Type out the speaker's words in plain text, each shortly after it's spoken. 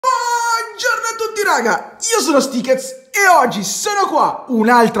tutti raga, io sono Headz e oggi sono qua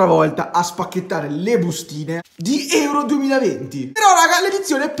un'altra volta a spacchettare le bustine di Euro 2020. Però raga,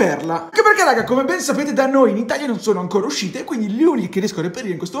 l'edizione perla. Anche perché raga, come ben sapete da noi in Italia non sono ancora uscite, quindi le uniche che riesco a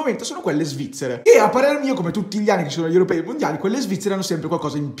reperire in questo momento sono quelle svizzere. E a parer mio, come tutti gli anni che ci sono gli europei e mondiali, quelle svizzere hanno sempre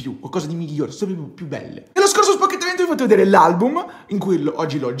qualcosa in più, qualcosa di migliore, sempre più belle. Nello scorso spacchettamento vi ho fatto vedere l'album, in cui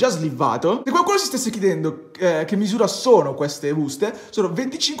oggi l'ho già slivato. Se qualcuno si stesse chiedendo che misura sono queste buste, sono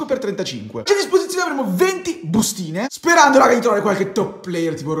 25x35. A disposizione avremo 20 bustine, sperando raga di trovare qualche top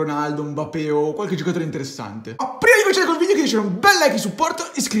player tipo Ronaldo, Mbappé o qualche giocatore interessante. Ma prima di cominciare col video chiedete un bel like di supporto,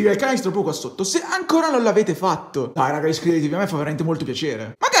 iscrivetevi al canale che trovo qua sotto se ancora non l'avete fatto. Dai raga, iscrivetevi, a me fa veramente molto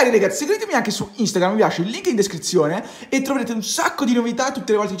piacere. Magari ragazzi seguitemi anche su Instagram, vi lascio il link in descrizione e troverete un sacco di novità.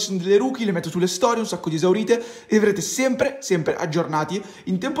 Tutte le volte che ci sono delle rookie le metto sulle storie, un sacco di esaurite e verrete sempre aggiornati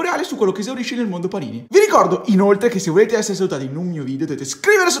in tempo reale su quello che esaurisce nel mondo Panini. Vi ricordo inoltre che se volete essere salutati in un mio video dovete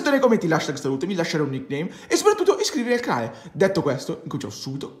scrivere sotto nei commenti l'hashtag salutami, lasciare un nickname e soprattutto iscrivervi al canale. Detto questo, incominciamo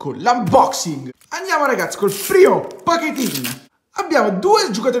subito con l'unboxing. Andiamo ragazzi col primo pacchettino. Abbiamo due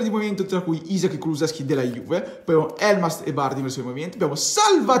giocatori di movimento, tra cui Isaac e Kulusevski della Juve. Poi abbiamo Elmas e Bardi in versione movimento. Abbiamo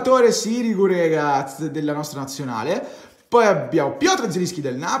Salvatore Sirigu ragazzi della nostra nazionale. Poi abbiamo Piotr Zielinski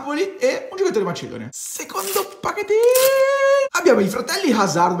del Napoli e un giocatore macedone. Secondo pacchettino. Abbiamo i fratelli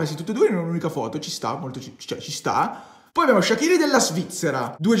Hazard messi tutti e due in un'unica foto. Ci sta, molto ci sta. Poi abbiamo Shaqiri della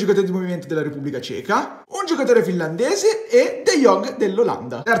Svizzera, due giocatori di movimento della Repubblica Ceca, un giocatore finlandese e De Jong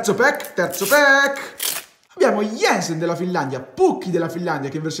dell'Olanda. Terzo pack. Abbiamo Jensen della Finlandia, Pukki della Finlandia,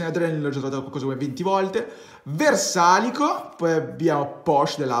 che in versione Adrenalyn l'ho già trovato qualcosa come 20 volte, Versalico, poi abbiamo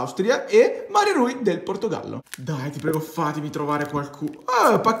Posch dell'Austria e Mario Rui del Portogallo. Dai, ti prego, fatemi trovare qualcuno.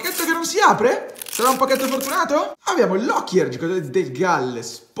 Oh, pacchetto che non si apre? Sarà un pacchetto fortunato? Abbiamo Lockyer, giocatore del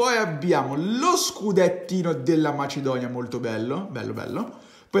Galles, poi abbiamo lo scudettino della Macedonia, molto bello.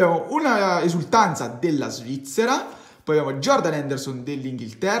 Poi abbiamo una esultanza della Svizzera. Poi abbiamo Jordan Henderson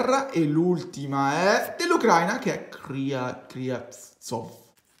dell'Inghilterra e l'ultima è dell'Ucraina che è Kriatsov.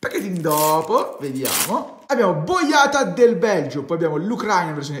 Pacchettino dopo, vediamo. Abbiamo Boyata del Belgio, poi abbiamo l'Ucraina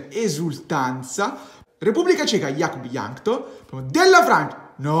in versione esultanza, Repubblica Ceca Jakub Jankto, abbiamo della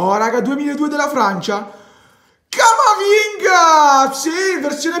Francia, no raga 2002 della Francia, Camavinga! Sì,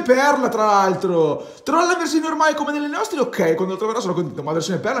 versione perla tra l'altro. Trolla in versione normale come nelle nostre, ok, quando lo troverò sono contento, ma la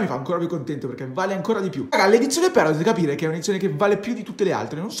versione perla mi fa ancora più contento perché vale ancora di più. Raga, l'edizione perla dovete capire che è un'edizione che vale più di tutte le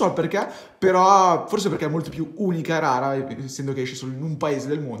altre, non so perché, però forse perché è molto più unica e rara, essendo che esce solo in un paese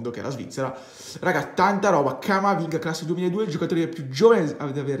del mondo, che è la Svizzera. Raga, tanta roba. Camavinga, classe 2002, il giocatore più giovane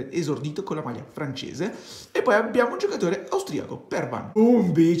ad aver esordito con la maglia francese. E poi abbiamo un giocatore austriaco, Pervan.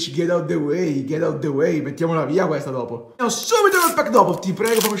 Boom, bitch, get out the way, mettiamola via questa dopo. Andiamo subito nel pack dopo, ti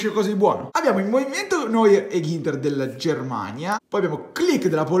prego, fammi uscire qualcosa di buono. Abbiamo in movimento Neuer e Ginter della Germania, poi abbiamo Click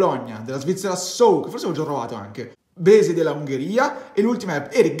della Polonia, della Svizzera So, che forse ho già trovato anche, Bese della Ungheria e l'ultima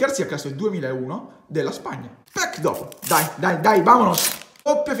è Eric Garcia, classe 2001, della Spagna. Pack dopo, dai, vamonos.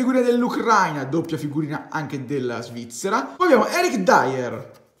 Doppia figurina dell'Ucraina, doppia figurina anche della Svizzera. Poi abbiamo Eric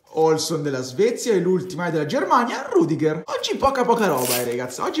Dyer, Olson della Svezia e l'ultima è della Germania, Rudiger. Oggi poca roba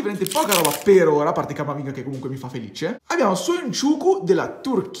ragazzi, oggi veramente poca roba per ora, a parte Camavinga che comunque mi fa felice. Abbiamo Soyuncu della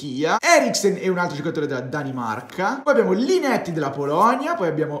Turchia, Eriksen e un altro giocatore della Danimarca, poi abbiamo Linetti della Polonia, poi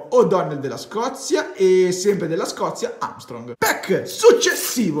abbiamo O'Donnell della Scozia e sempre della Scozia Armstrong. Pack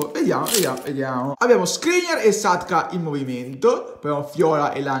successivo, vediamo. Abbiamo Skriniar e Satka in movimento, poi abbiamo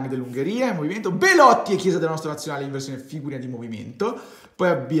Fiola e Lang dell'Ungheria in movimento, Belotti e Chiesa della nostra nazionale in versione figurina di movimento. Poi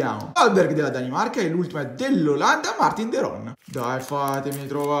abbiamo Alberg della Danimarca e l'ultima è dell'Olanda, Martin de Roon. Dai, fatemi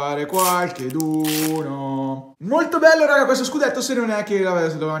trovare qualcheduno. Molto bello, raga, questo scudetto, se non è che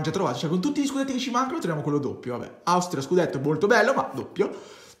l'avevamo già trovato. Cioè, con tutti gli scudetti che ci mancano, troviamo quello doppio. Vabbè, Austria, scudetto molto bello, ma doppio.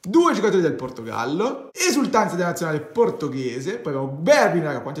 Due giocatori del Portogallo, esultanza della nazionale portoghese, poi abbiamo Bergwijn,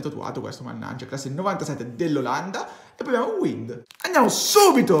 raga, quanto è tatuato questo, mannaggia, classe 97 dell'Olanda, e poi abbiamo Wind. Andiamo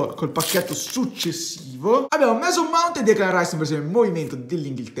subito col pacchetto successivo. Abbiamo Mason Mount e Declan Rice in versione movimento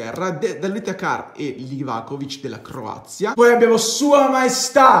dell'Inghilterra, dall'Itakar e Livakovic della Croazia. Poi abbiamo Sua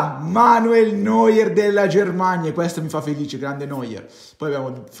Maestà Manuel Neuer della Germania, e questo mi fa felice, grande Neuer. Poi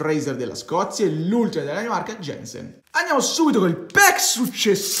abbiamo Fraser della Scozia e l'ultima della Danimarca, Jensen. Andiamo subito col pack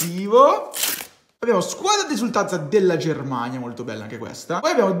successivo. Abbiamo squadra di esultanza della Germania, molto bella anche questa.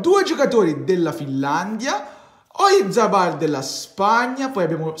 Poi abbiamo due giocatori della Finlandia, Oyarzabal della Spagna, poi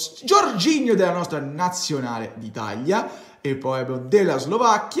abbiamo Jorginho della nostra nazionale d'Italia e poi abbiamo della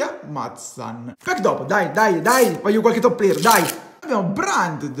Slovacchia, Mazzan. Pack dopo, dai, voglio qualche top player, dai. Abbiamo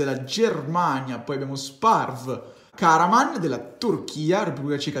Brandt della Germania, poi abbiamo Sparv, Karaman della Turchia,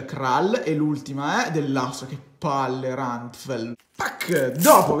 Repubblica Ceca Kral e l'ultima è dell'Austria, che palle, Rantfel. Pack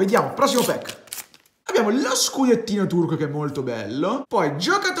dopo, vediamo, prossimo pack. Abbiamo lo scudettino turco che è molto bello. Poi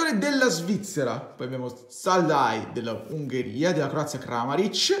giocatore della Svizzera. Poi abbiamo Saldai della Ungheria, della Croazia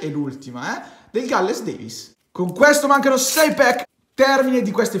Kramaric. E l'ultima è del Galles Davis. Con questo mancano 6 pack. Termine di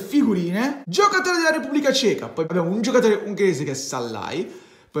queste figurine. Giocatore della Repubblica Ceca. Poi abbiamo un giocatore ungherese che è Sallai.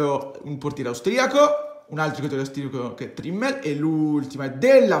 Poi ho un portiere austriaco. Un altro giocatore austriaco che è Trimmel. E l'ultima è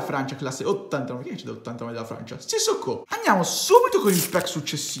della Francia, classe 89. Chi c'è d'89 della Francia? Sissoko. Andiamo subito con il pack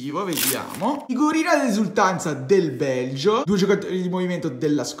successivo. Vediamo. Figurina di esultanza del Belgio. 2 giocatori di movimento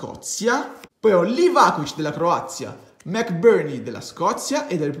della Scozia. Poi ho Livakovic della Croazia. McBurney della Scozia.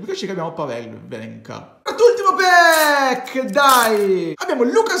 E della Repubblica Ceca abbiamo Pavel Venka. Ultimo pack, dai! Abbiamo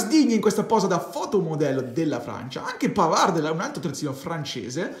Lucas Digne in questa posa da fotomodello della Francia. Anche Pavard, un altro terzino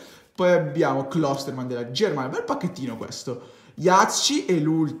francese. Poi abbiamo Klosterman della Germania, bel pacchettino questo. Yazci e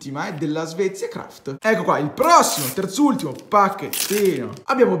l'ultima è della Svezia Kraft. Ecco qua, il prossimo, terzultimo pacchettino.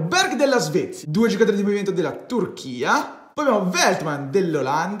 Abbiamo Berg della Svezia, 2 giocatori di movimento della Turchia. Poi abbiamo Veltman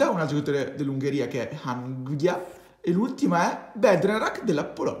dell'Olanda, un altro giocatore dell'Ungheria che è Hangudia. E l'ultima è Bedrenrak della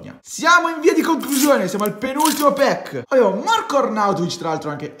Polonia. Siamo in via di conclusione, siamo al penultimo pack. Abbiamo Marko Arnautovic, tra l'altro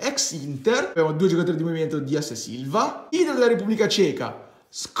anche ex Inter. Abbiamo 2 giocatori di movimento di AS Silva. Idol della Repubblica Ceca.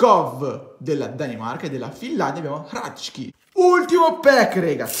 Skov della Danimarca e della Finlandia abbiamo Hradski. Ultimo pack,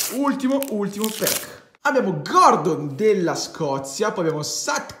 rega. Ultimo pack. Abbiamo Gordon della Scozia, poi abbiamo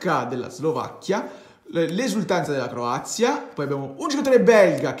Satka della Slovacchia, l'esultanza della Croazia, poi abbiamo un giocatore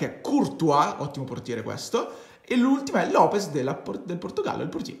belga che è Courtois, ottimo portiere questo, e l'ultima è Lopez del Portogallo, il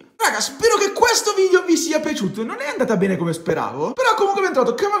portiere. Raga, spero che questo video vi sia piaciuto. Non è andata bene come speravo, però comunque abbiamo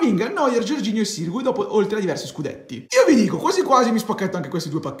trovato Camavinga, Neuer, Jorginho e Sirgu dopo oltre a diversi scudetti. Io vi dico, quasi quasi mi spacchetto anche questi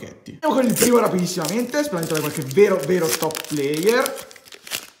 2 pacchetti. Andiamo con il primo rapidissimamente, sperando di trovare qualche vero top player.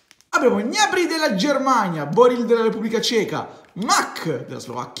 Abbiamo Gnabry della Germania, Boril della Repubblica Ceca, Mak della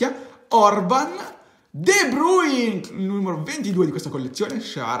Slovacchia, Orban, De Bruyne, il numero 22 di questa collezione,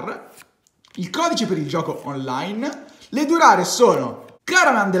 Char. Il codice per il gioco online. Le due rare sono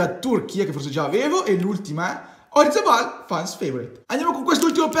Karaman della Turchia, che forse già avevo, e l'ultima è Orizabal, fans favorite. Andiamo con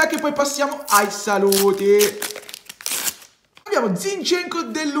quest'ultimo pack e poi passiamo ai saluti. Abbiamo Zinchenko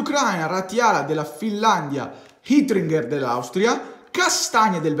dell'Ucraina, Ratiala della Finlandia, Hittinger dell'Austria,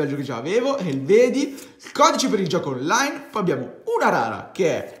 Castagna del Belgio che già avevo, Helvedi, il codice per il gioco online. Poi abbiamo una rara che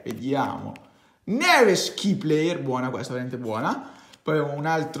è, vediamo, Neves Key Player, buona questa, veramente buona. Poi abbiamo un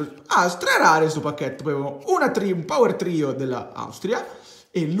altro, 3 rare sto pacchetto. Poi abbiamo un power trio dell'Austria.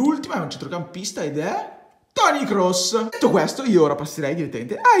 E l'ultima è un centrocampista ed è Toni Kroos. Detto questo, io ora passerei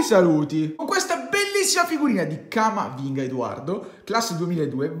direttamente ai saluti. Con questa bellissima figurina di Camavinga Edoardo, classe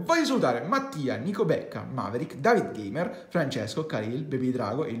 2002, voglio salutare Mattia, Nico Becca, Maverick, David Gamer, Francesco, Khalil, Baby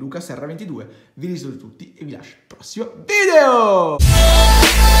Drago e Luca Serra 22. Vi saluto tutti e vi lascio al prossimo video!